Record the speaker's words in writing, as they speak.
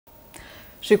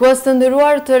Shikues të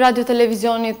nderuar të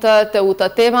radio-televizionit të TEUTA,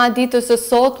 tema e ditës së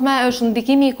sotme është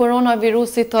ndikimi i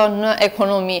koronavirusit në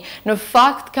ekonomi. Në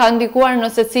fakt ka ndikuar në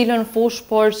secilën fushë,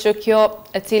 por që kjo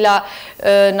e cila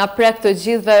na prek të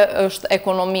gjithëve është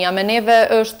ekonomia. Me neve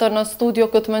është në studio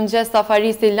këtë mëngjes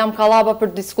afaristi Kallaba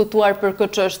për diskutuar për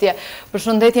këtë çështje.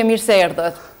 Përshëndetje, mirë se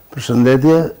erdhët.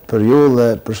 Përshëndetje për ju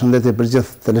dhe përshëndetje për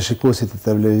gjithë teleshikuesit të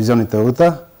televizionit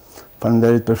TEUTA.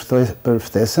 Faleminderit për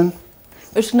ftesën.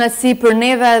 Është kënaqësi për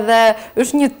neve dhe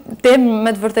është një temë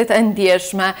me të vërtetë e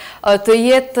ndjeshme. Të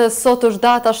jetë sot është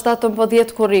data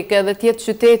 17 korrike dhe të jetë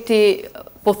qyteti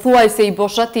pothuajse i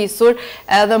boshatisur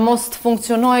edhe mos të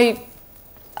funksionoj,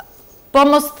 po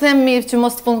mos të themi që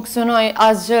mos të funksionoj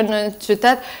asgjë në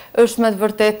qytet, është me të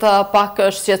vërtetë pak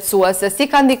shqetësuese.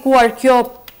 Si ka ndikuar kjo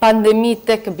pandemi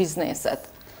tek bizneset?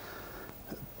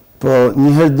 Po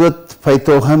njëherë duhet të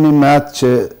pajtohemi me atë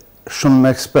që shumë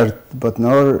ekspert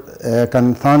botëror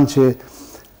kanë thënë që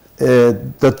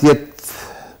do të jetë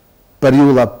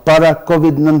periudha para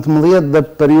COVID-19 dhe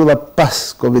periudha pas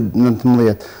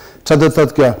COVID-19. Çfarë do të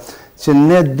thotë kjo? Që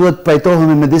ne duhet të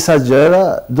pajtohemi me disa gjëra,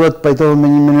 duhet të pajtohemi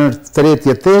me një mënyrë të re të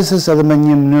jetesës edhe me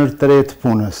një mënyrë të re të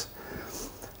punës.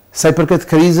 Sa i përket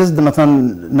krizës,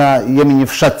 domethënë na jemi një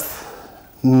fshat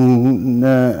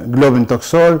në globin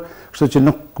toksor, kështu që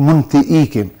nuk mund të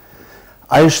ikim.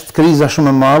 A është kriza shumë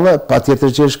e madhe, patjetër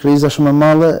që është kriza shumë e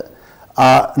madhe,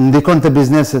 a ndikon të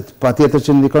bizneset, patjetër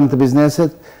që ndikon të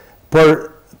bizneset, por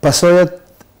pasojat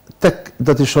tek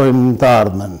do t'i shohim në të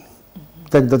ardhmen,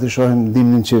 tek do t'i shohim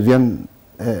dimrin që vjen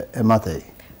e matej.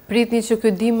 Pritni që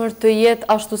ky dimër të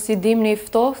jetë ashtu si dimri i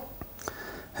ftohtë?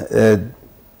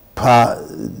 Pa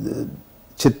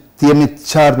që t'jemi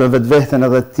të qartë me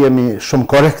vetveten edhe t'jemi shumë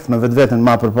korrekt me vetveten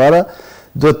më përpara,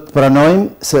 duhet të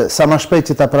pranojmë se sa më shpejt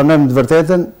që ta pranojmë të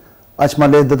vërtetën, aq më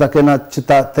lehtë do ta kena që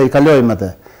ta i kalojmë atë.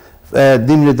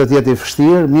 Dimri do të jetë i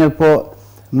vështirë, mirë po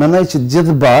mendoj që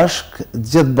gjithë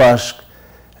bashk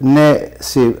ne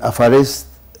si afarist,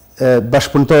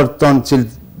 bashkëpunëtorët tonë që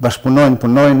bashkëpunojnë,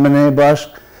 punojnë me ne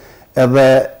bashk, edhe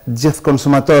gjithë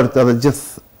konsumatorët edhe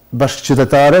gjithë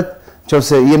bashkëqytetarët,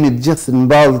 nëse jemi gjithë në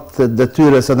ballë të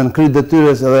detyrës edhe në krye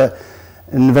detyrës edhe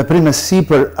në veprime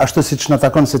sipër ashtu siç na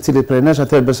takon secilit prej nesh,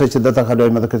 atëherë besoj që do ta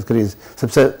kalojmë edhe këtë krizë,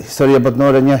 sepse historia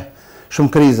botërore njeh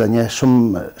shumë kriza, njeh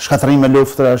shumë shkatërrime,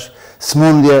 luftrash,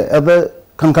 smundje, edhe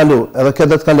kanë kalu, edhe kjo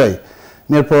do të kaloj.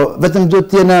 Mirë po, vetëm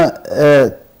duhet të jena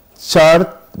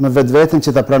qartë me vetveten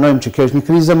që ta pranojmë që kjo është një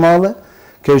krizë e madhe,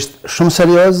 kjo është shumë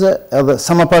serioze, edhe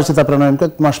sa më parë që ta pranojmë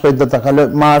këtë, më shpejt do ta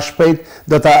kalojmë, më shpejt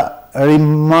do ta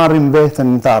rimarrim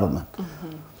veten në të ardhmen.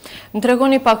 Më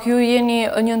tregoni pak, ju jeni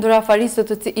një ndër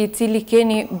afaristët i cili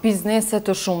keni biznese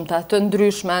të shumta, të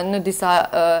ndryshme në disa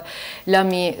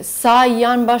lami. Sa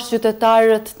janë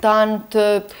bashkëqytetarët tanë të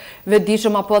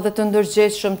vetëdijshëm apo edhe të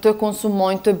ndërgjegjshëm të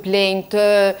konsumojnë, të blejnë,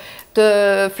 të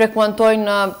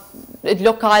frekuentojnë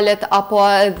lokalet apo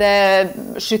edhe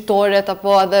shitoret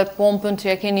apo edhe pompën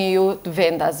që e keni ju të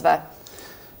vendasve?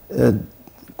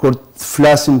 Kur të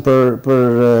flasim për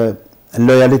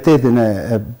lojalitetin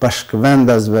e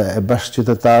bashkëvendasve, e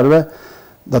bashkëqytetarëve,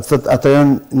 do të thotë ato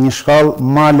janë një shkallë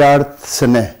më lartë se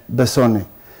ne, besoni.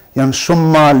 Janë shumë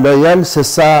më lojal se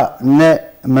sa ne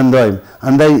mendojmë.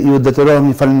 Andaj ju detyrohem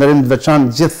një falënderim të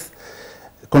veçantë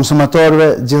gjithë konsumatorëve,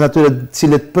 gjithë atyre të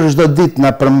cilët për çdo ditë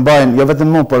na përmbajnë, jo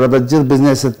vetëm mua, por edhe gjithë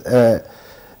bizneset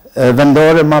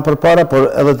vendore më përpara,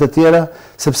 por edhe të tjera,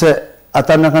 sepse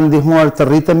ata na kanë ndihmuar të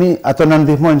rritemi, ato na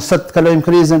ndihmojnë sot të kalojmë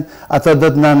krizën, ato do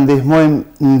të na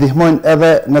ndihmojnë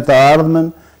edhe në të ardhmen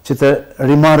që të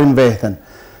rimarrim veten.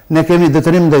 Ne kemi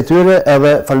detyrim ndaj tyre,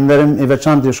 edhe falënderim i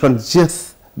veçantë ju shkon të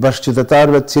gjithë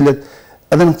bashkëqytetarëve të cilët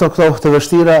edhe në këto kohë të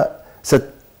vështira, se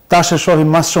tash e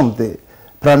shohim më shumë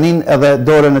praninë edhe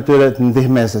dorën e tyre të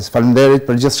ndihmeses. Faleminderit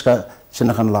për gjithçka që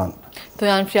na kanë dhënë. Të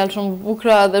janë fjalë shumë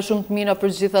bukura dhe shumë të mira për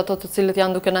gjithë ato të cilët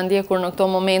janë duke na ndjekur në këto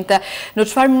momente. Në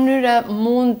çfarë mënyre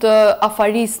mund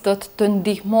afaristët të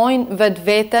ndihmojnë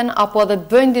vetveten apo edhe të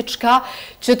bëjnë diçka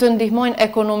që të ndihmojnë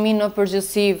ekonominë në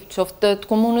përgjithësi, qoftë të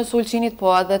komunës Ulqinit,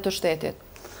 po edhe të shtetit?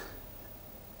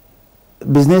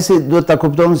 Biznesi duhet ta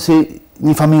kuptojmë si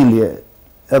një familje,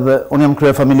 edhe unë jam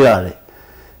kryefamiljari.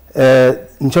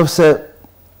 Nëse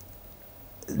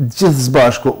gjithë së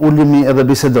bashku ulemi edhe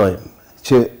bisedojmë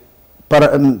që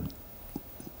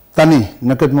tani,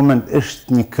 në këtë moment,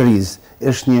 është një krizë,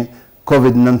 është një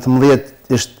COVID-19,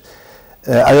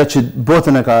 është ajo që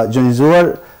botën e ka gjonizuar,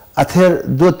 atëherë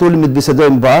duhet të ulemi të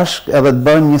bisedojmë bashkë edhe të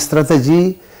bëjmë një strategji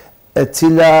e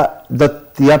cila do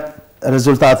të jap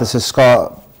rezultate, se s'ka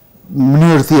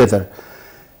mënyrë tjetër.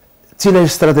 Cila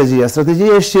është strategjia?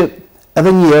 Strategjia është që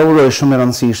edhe një euro është shumë e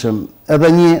rëndësishëm,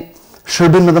 edhe një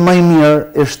shërbim edhe më i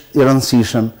mirë është i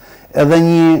rëndësishëm, edhe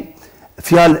një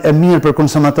fjalë e mirë për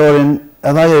konsumatorin,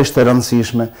 edhe ajo është e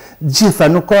rëndësishme. Gjitha,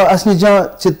 nuk ka asnjë gjë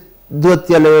që duhet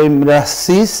t'ja lejmë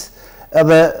rastësisë,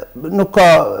 edhe nuk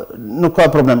ka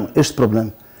problem, është problem.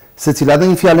 Secila edhe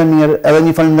një fjalë e mirë, edhe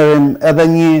një falënderim, edhe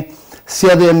një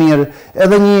sjellje e mirë,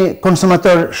 edhe një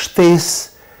konsumator shtesë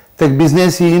tek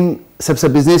biznesi im, sepse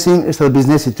biznesi im është edhe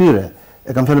biznesi tyre. E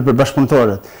kam folur për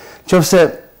bashkëpunëtorët. Qofse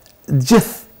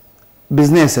gjithë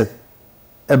bizneset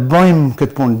e bëjmë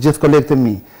këtë punë, gjithë kolegët e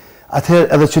mi, atëherë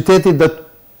edhe qyteti do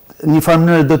një farë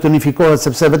mënyrë do të unifikohet,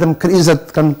 sepse vetëm krizat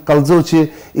kanë kallëzuar që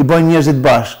i bëjnë njerëzit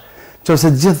bashkë. Qofse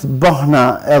gjithë bëhna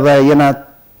edhe jena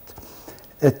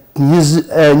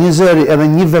një zëri edhe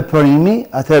një veprimi,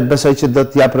 atëherë besoj që do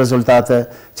të jap rezultate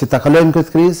që ta kalojmë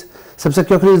këtë krizë, sepse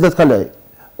kjo krizë do të kalojë.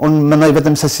 Unë mendoj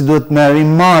vetëm se si duhet me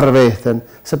rimarr veten,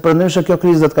 se përndryshe kjo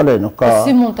krizë do të kalojë, nuk ka.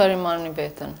 Si mund ta rimarrni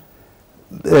veten?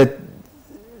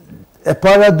 E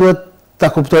para duhet ta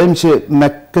kuptojmë që me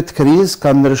këtë krizë ka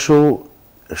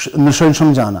ndryshojnë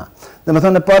shumë gjëra.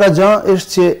 Domethënë e para gjë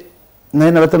është që ne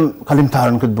jemi vetëm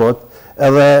kalimtarë në këtë botë,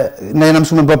 edhe ne jemi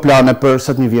mësuar të bëjmë plane për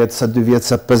sa 1 vjet, sa 2 vjet,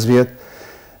 sa 5 vjet.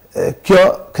 Kjo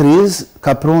krizë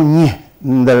ka prunë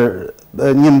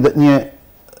një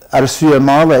arsye e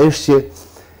madhe është që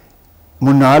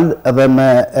munal edhe me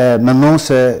mendon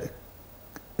se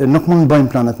nuk mund të bëjmë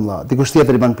planet të mëdha. Dikush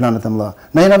tjetër i bën planet të mëdha.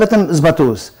 Ne jemi vetëm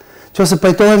zbatues. Nëse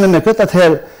pajtohemi me këtë,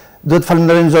 atëherë duhet të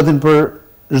falenderojmë Zotin për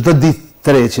çdo ditë të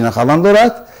re që na ka dhënë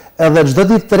dhurat, edhe çdo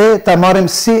ditë të re ta marrim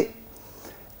si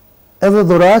edhe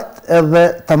dhurat, edhe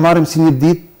ta marrim si një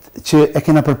ditë që e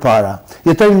kena përpara.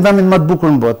 Jetojmë në vendin më të bukur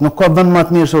në botë, nuk ka vend më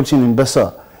të mirë se Ulqinin, beso.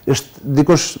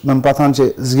 Dikush më pa thënë që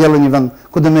zgjellë një vend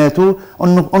ku do me jetu,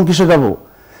 unë kishe gavu.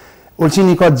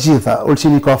 Ulqini ka të gjitha,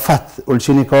 Ulqini ka fat,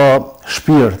 Ulqini ka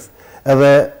shpirt,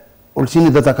 edhe Ulqini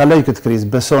do ta kaloj këtë krizë,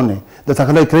 besoni, do ta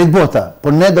kaloj krejt bota,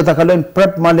 por ne do ta kalojmë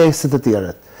prap më lehtë se të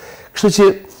tjerët. Kështu që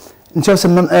nëse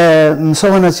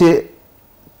mësohen që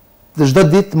çdo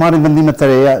ditë marrim vendime të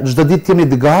reja, çdo ditë jemi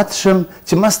të gatshëm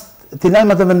që mas t'i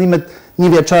lajmë ato vendimet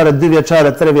 1 vjeçare, 2 vjeçare,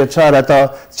 3 vjeçare, ato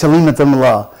qëllime të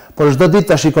mëdha, por çdo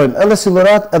ditë ta shikojmë edhe si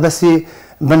dhurat, edhe si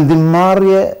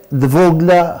vendimmarrje të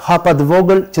vogla, hapa të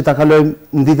vogël që ta kalojmë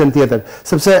në ditën tjetër,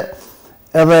 sepse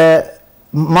edhe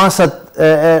masat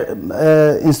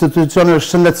institucioneve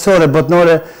shëndetësore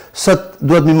botnore sot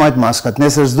duhet mi majt maskat,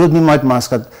 nesër s'duhet mi majt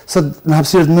maskat, sot në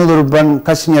hapësirë të mbyllur bën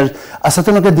kaq njerëz, as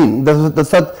ato nuk e dinë, do të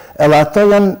thotë edhe ato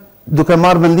janë duke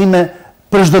marrë vendime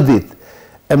për çdo ditë.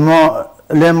 E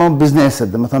mo bizneset,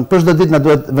 domethënë për çdo ditë na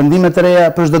duhet vendime të reja,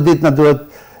 për çdo ditë na duhet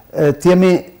të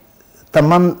jemi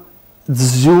tamam të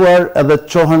zgjuar edhe të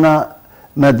çohena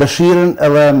me dëshirën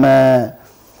edhe me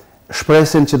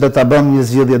shpresin që do ta bëjmë një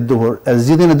zgjedhje të duhur.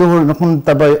 Zgjedhjen e duhur nuk mund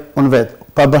ta bëj unë vetë,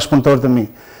 pa bashkëpunëtorët e mi.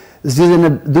 Zgjedhjen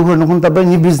e duhur nuk mund ta bëjë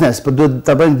një biznes, por duhet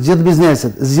ta bëjnë gjithë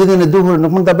bizneset. Zgjedhjen e duhur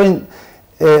nuk mund ta bëjnë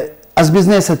as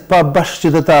bizneset pa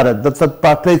bashkëqytetarët, do të thotë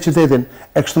pa krejt qytetin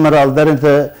e kështu me radhë deri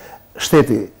te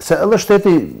shteti. Se edhe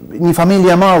shteti një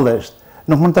familje e madhe është.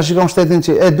 Nuk mund ta shikojmë shtetin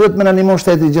që duhet më ndihmon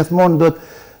shteti gjithmonë, duhet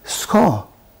s'ka.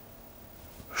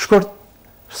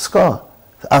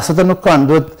 Asë të nuk kanë,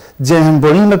 duhet gjehen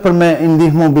burime për me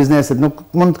ndihmu bizneset, nuk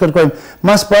mund të kërkojmë.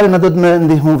 Mas pari në duhet me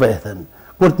ndihmu veten.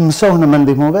 Kur të mësohnë me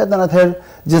ndihmu veten, atëherë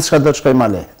gjithë shka do të shkoj ma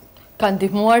lehtë. Ka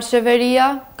ndihmuar qeveria?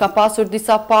 Ka pasur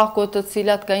disa pako të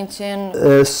cilat ka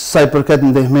qenë? Sa i përket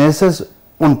ndihmeses,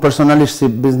 unë personalisht si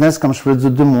biznes kam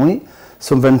shfrytzuar 2 muaj,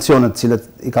 subvencionet cilat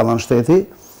i ka dhënë shteti,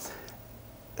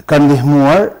 ka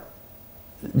ndihmuar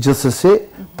gjithsesi,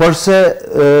 por se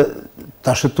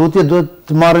ta shëtutje duhet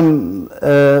të marrim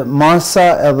masa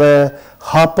edhe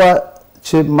hapa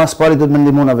që mas pari duhet me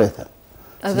ndihmu në vete.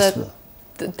 Edhe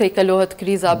te i kalohet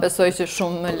kriza, besoj që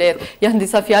shumë më lehtë. Janë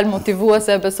disa fjalë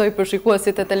motivuese, besoj për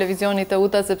shikuesit e televizionit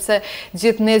TEUTA, sepse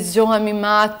gjithë ne zgjohemi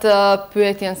me atë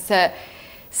pyetjen se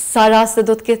sa raste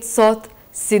do të ketë sot,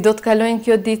 si do të kalojnë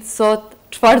kjo ditë sot,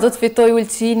 çfarë do të fitoj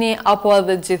Ulqini apo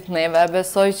edhe gjithë neve.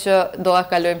 Besoj që do ta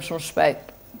kalojmë shumë shpejt.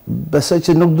 Besoj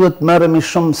që nuk duhet merremi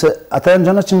shumë, se ata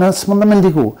janë gjëra që ne s'mundem me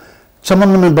ndiku. Ç'a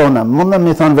mundem me bëna? Mundem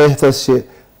me thënë vetes që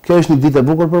kjo është një ditë e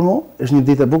bukur për mua, është një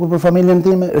ditë e bukur për familjen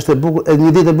time, është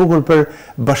një ditë e bukur për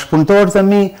bashkëpunëtorët e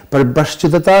mi, për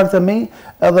bashkëqytetarët e mi,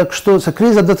 edhe kështu se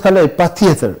kriza do të kalojë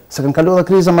patjetër, se kanë kaluar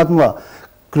kriza më të mëdha.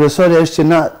 Kryesorja është që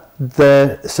na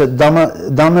se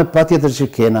dame patjetër që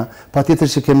kena,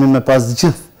 patjetër që kemi me pas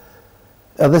gjithë,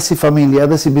 edhe si familje,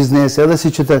 edhe si biznes, edhe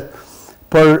si qytet,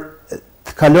 por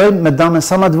të kalojmë me dame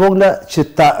sa më të vogla që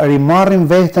ta rimarrim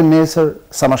veten nesër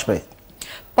sa më shpejt.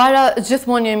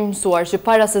 Gjithmonë jemi mësuar që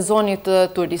para sezonit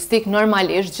turistik,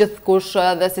 normalisht gjithkush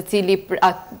dhe secili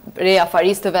prej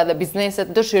afaristëve dhe bizneset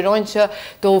dëshirojnë që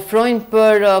të ofrojnë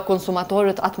për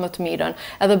konsumatorët atë më të mirën,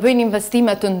 edhe bëjnë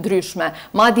investime të ndryshme,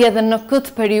 madje edhe në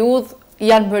këtë periudhë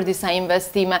janë bërë disa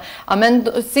investime.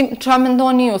 Çfarë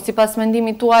mendoni ju, sipas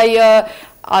mendimit tuaj,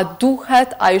 a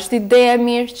duhet, a është ide e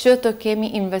mirë që të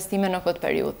kemi investime në këtë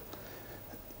periudhë?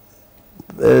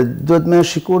 Duhet me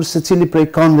shikur se cili prej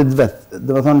kandit vetë.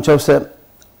 Dhe me thonë qofse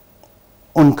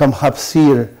unë kam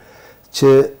hapësirë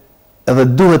që edhe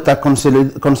duhet ta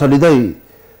konsolidoj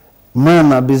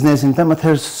mëna biznesin tem,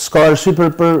 atëherë s'ka arsye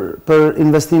për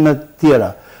investimet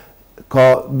tjera.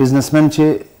 Ka biznesmen që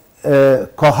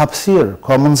ka hapësirë,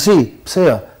 ka mundësi, pse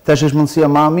jo? Tash është mundësia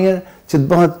më e mirë që të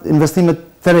bëhet investimet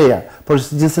të reja, por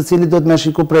gjithsesi cili duhet me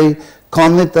shiku prej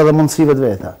kandit edhe mundësive të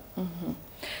veta.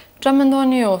 Çfarë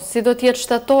mendoni ju, si do të jetë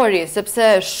shtatori, sepse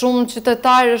shumë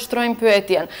qytetarë shtrojnë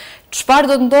pyetjen,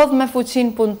 çfarë do të ndodhë me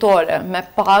fuqinë punëtore, me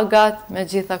pagat, me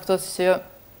gjitha këto që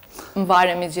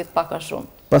mvaremi gjithë pak a shumë?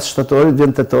 Pas shtatorit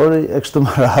vjen tetori, e kështu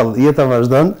me radhë, jeta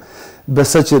vazhdon,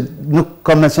 besoj që nuk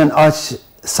ka me qenë aq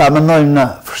sa mendojmë na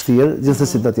vështirë,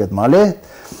 gjithsesi do të jetë më lehtë.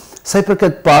 Sa i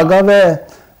përket pagave,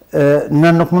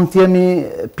 ne nuk mund të jemi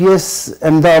pjesë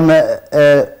e ndame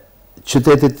e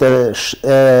qytetit e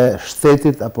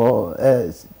shtetit apo e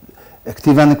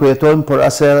këtij vendi ku jetojmë, por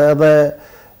as edhe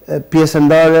pjesë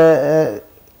ndare e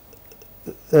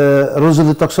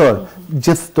rrugëve toksor.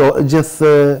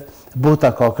 Gjithë bota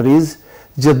ka krizë,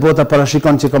 gjithë bota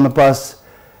parashikon që ka me pas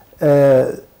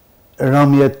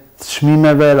rëmje të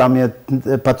çmimeve, rëmje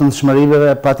të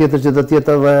patundshmërive, patjetër që do të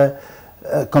jetë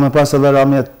edhe ka me pas edhe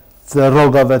rëmje të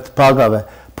rrogave, të pagave.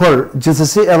 Por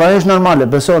gjithsesi edhe është normale,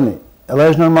 besoni. Edhe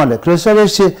është normale.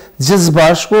 Kryesisht që gjithë së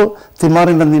bashku të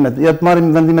marrim vendimet, jo të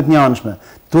marrim vendimet njëanshme.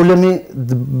 Tulemi,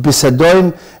 të bisedojmë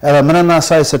edhe brenda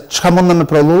asaj se çka mund me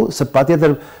prodhu, se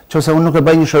patjetër nëse unë nuk e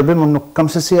bëj një shërbim, unë nuk kam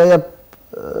se si ja jap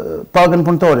pagën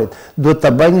punëtorit. Duhet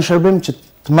ta bëj një shërbim që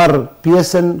të marr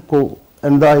pjesën ku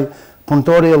e ndaj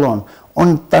punëtori e lon.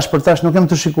 Unë tash për tash nuk jam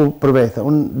të shiku për vete.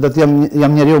 Unë do të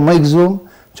jam njeriu më i gëzuar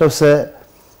nëse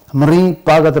më rri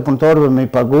pagat e punëtorëve me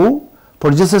i pagu.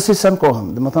 Por gjithsesi sa në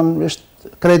kohëm, dhe më thonë, është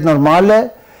krejt normale,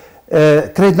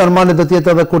 krejt normale do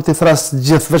t'jetë edhe kur t'i thrasë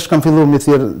gjithë, veç kam fillu mi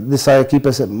thirë disa ekipe,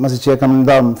 se masi që e kam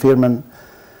ndarë firmen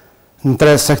në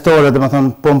 3 sektore, dhe më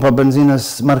thonë, pompa,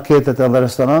 benzinës, marketet edhe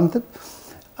restorantet,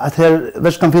 atëherë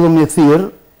veç kam fillu mi thirë,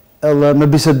 edhe me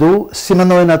bisedu, si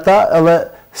menojnë ata, edhe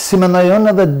si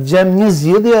menojnë edhe gjem një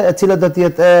zgjidhje e cila do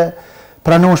t'jetë e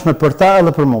pranueshme për ta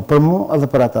edhe për mu edhe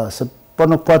për ata, se po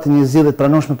nuk pati një zgjidhje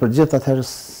pranueshme për gjithë, atëherë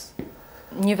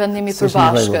një vendimi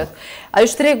përbashkët. A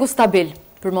është tregu stabil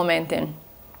për momentin?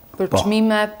 Për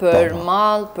çmime, për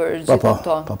mall, për gjithë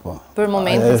këto? Për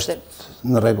momentin? Është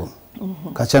në rregull.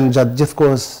 Ka qenë gjatë gjithë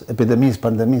kohës epidemisë,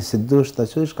 pandemisë, si dush ta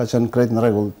qysh, ka qenë krejt në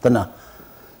rregull të na.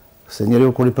 Se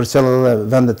njeriu kur i përcjell edhe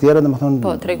vende tjera, domethënë,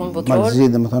 po, tregun botror,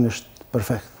 domethënë është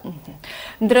perfekt.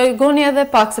 Ndregoni edhe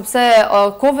pak, sepse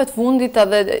kohëve të fundit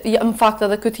edhe, në fakt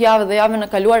edhe këtë javë dhe javën e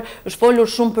kaluar, është folur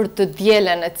shumë për të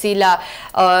dielen, e cila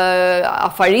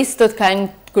afaristët kanë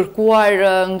kërkuar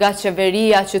nga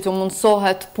qeveria që të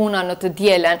mundsohet puna në të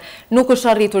dielen. Nuk është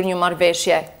arritur një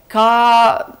marrëveshje. Ka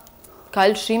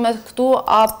lëshimet këtu,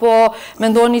 apo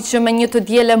mendoni që me një të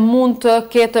diele mund të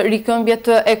ketë rikëmbje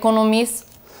të ekonomisë?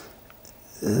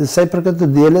 Sa i përket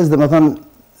të dielës, domethënë,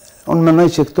 unë mendoj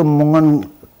që këtu mungon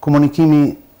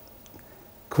komunikimi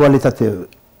kualitativ,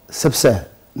 sepse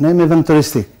ne jemi vend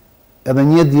turistik, edhe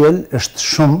një diel është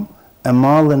shumë e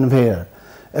madhe në verë.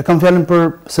 E kam fjalën për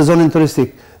sezonin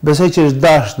turistik, besoj që është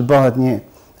dashur të bëhet një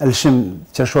lëshim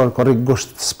qershor korrik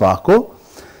gusht spaku,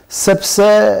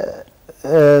 sepse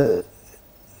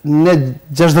ne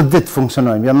 60 ditë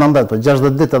funksionojmë, jam 90, po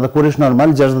 60 ditë edhe kur është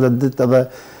normal, 60 ditë edhe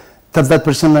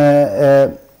 80% e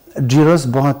xhiros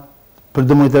bëhet për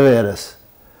dëmujt e verës.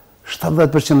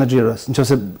 70% e xhiros.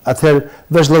 Nëse atëherë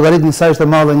veç llogaritni sa është e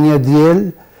madhe një diel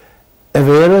e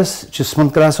verës që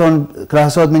s'mund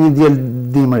krahasohet me një diel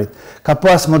dimrit. Ka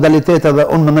pas modalitete dhe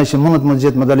unë mendoj që mundet më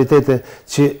gjetë modalitete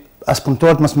që as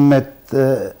punëtorët mos met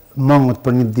mëngut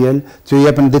për një diel, që ju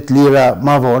jepen ditë lira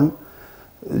më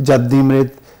vonë gjatë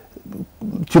dimrit,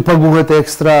 që paguhet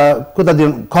ekstra, ku ta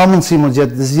diun, ka mundësi më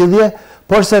gjetë zgjidhje,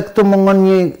 por se këtu mungon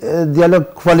një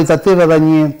dialog kualitativ edhe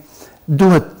një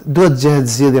duhet gjehet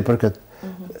zgjidhje për këtë.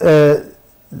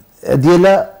 E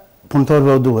diela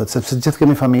punëtorëve u duhet, sepse gjithë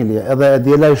kemi familje, edhe e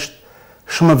diela është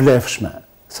shumë e vlefshme,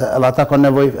 se edhe ata kanë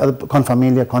nevojë, edhe kanë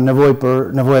familje, kanë nevojë për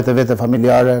nevojat e vete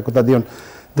familjare, ku ta diun,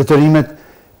 detyrimet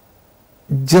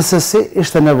Gjithsesi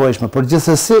ishte nevojshme, por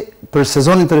gjithsesi për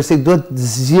sezonin turistik duhet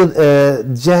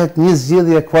gjehet një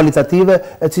zgjidhje kualitative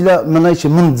e cila mendoj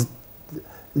që mund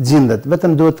gjendet.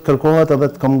 Vetëm duhet kërkohet edhe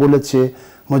të këmbgullet që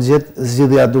mund gjetë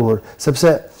zgjidhja e duhur,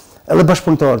 sepse edhe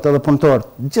bashkëpunëtorët, edhe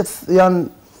punëtorët, gjithë janë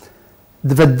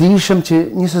të vetëdijshëm që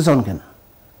një sezon kena.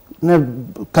 Ne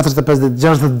 45 ditë,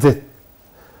 60 ditë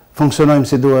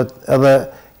funksionojmë si duhet, edhe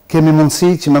kemi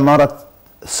mundësi që me marrat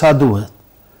sa duhet.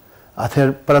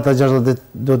 Atëherë, për ata 60 ditë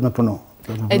duhet me punu.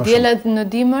 E diellat në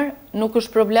dimër nuk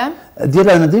është problem?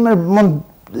 Diellat në dimër mund,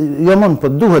 po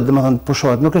duhet dhe më thënë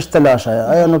pushohet, nuk është telash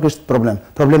aja nuk është problem.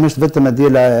 Problemi është vetëm e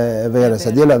diela e verës,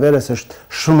 e diela e verës është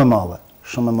shumë e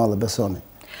madhe, besoni.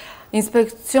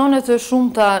 Inspekcionet e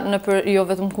shumta jo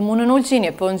vetëm komunën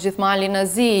Ulqini, po në gjithë malin e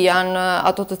zi, janë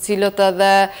ato të cilët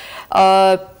edhe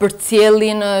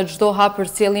përcjellin çdo hap,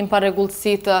 përcjellin pa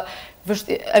rregullësi të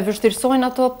e vështirësojnë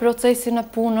ato procesin e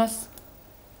punës?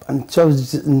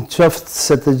 Në qoftë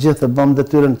se të gjithë e bëmë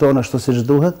detyrën tonë ashtu siç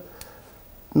duhet,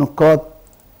 nuk ka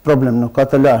problem, nuk ka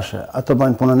të lashe. Ato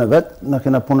bëjnë punën e vetë, na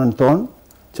kena punën tonë,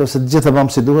 qoftë se të gjithë e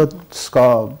bëmë si duhet, s'ka,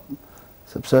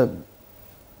 sepse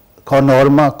ka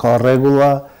norma, ka regula,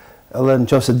 edhe në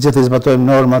qoftë se të gjithë i zbatojmë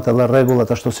normat edhe regullat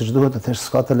ashtu siç duhet, atëherë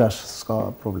s'ka të lash, s'ka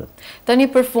problem. Tani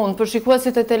për fund, për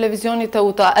shikuesit e televizionit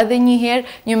TEUTA, edhe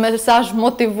njëherë një mesazh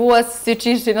motivues siç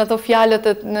ishin ato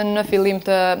fjalët në fillim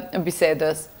të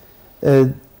bisedës.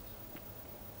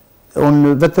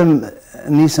 Unë vetëm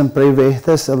nisem prej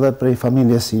vetes edhe prej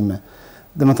familjes sime.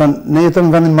 Domethënë, ne jetojmë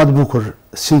në vendin më të bukur,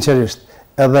 sinqerisht.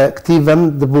 Edhe këtij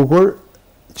vend të bukur,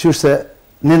 qysh se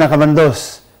ne na ka vendos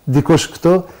dikush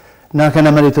këtu, na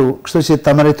kena meritu. Kështu që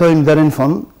ta meritojmë deri në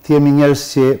fund, të jemi njerëz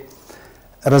që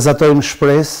rrezatojmë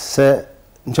shpresë se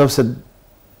nëse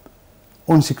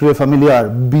unë si krye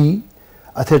familjar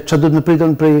atëherë çfarë duhet më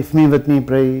priton prej fëmijëve të mi,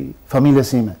 prej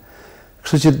familjes sime.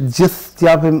 Kështu që gjithë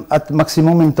t'japim atë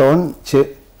maksimumin tonë që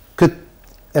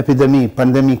këtë epidemi,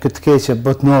 pandemi, këtë keqe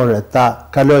botnore ta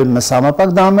kalojmë me sa më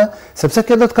pak dame, sepse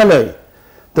kjo do të kaloj.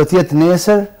 Do t'jetë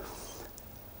nesër,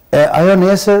 e ajo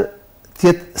nesër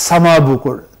t'jetë sa më e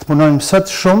bukur. Të punojmë sot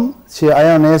shumë që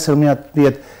ajo nesër të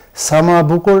jetë sa më e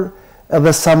bukur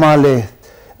edhe sa më e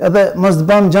lehtë. Edhe mos të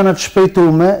bëjmë gjëra të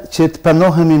shpejtuara që të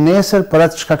pendohemi nesër për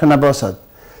atë çka kena bërë sot.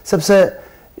 Sepse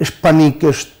është panik,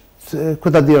 është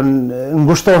ku ta diun,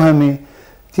 ngushtohemi,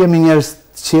 të jemi njerëz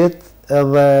të qetë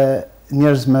edhe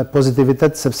njerëz me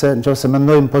pozitivitet, sepse nëse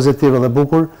mendojmë pozitiv dhe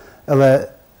bukur, edhe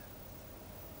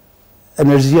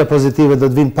energjia pozitive do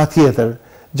të vinë patjetër,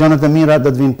 gjërat e mira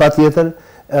do të vinë patjetër,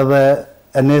 edhe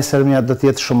e nesërmja do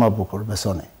të jetë shumë më bukur,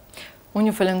 besoni. Unë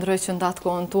ju falenderoj që ndatë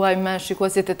kohën tuaj me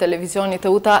shikuesit e televizionit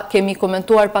TEUTA. Kemi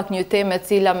komentuar pak një temë e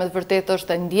cila me të vërtetë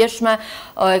është e ndjeshme,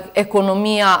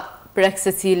 ekonomia prek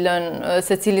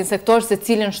secilin sektor,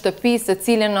 secilin shtëpi,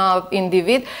 secilin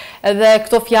individ, edhe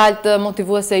këto fjalë të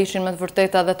motivuese ishin me të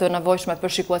vërteta dhe të nevojshme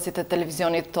për shikuesit e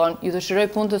televizionit tonë. Ju dëshiroj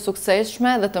punë të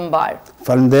suksesshme dhe të mbarë.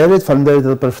 Faleminderit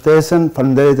edhe për ftesën,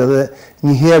 faleminderit edhe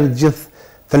njëherë gjithë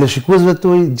teleshikuesve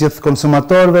tuaj, gjithë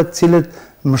konsumatorëve të cilët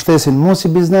mbështesin mua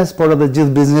si biznes, por edhe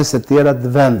gjithë bizneset tjera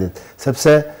të vendit,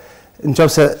 sepse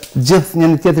nëse gjithë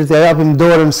njëri tjetrit ja japim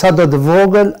dorën sa do të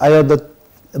vogël, ajo do të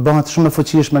bëhet shumë e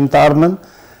fuqishme në të ardhmen,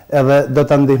 edhe do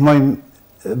ta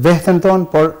ndihmojmë veten tonë,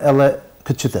 por edhe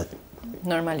këtë qytet.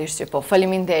 Normalisht që po.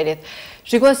 Faleminderit.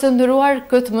 Shikues të nderuar,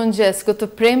 këtë mëngjes, këtë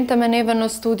premte me neve në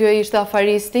studio ishte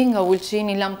afaristi nga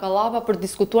Ulqini Kallaba për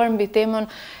diskutuar mbi temën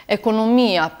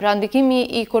ekonomia, pra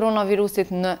ndikimi i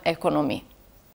koronavirusit në ekonomi.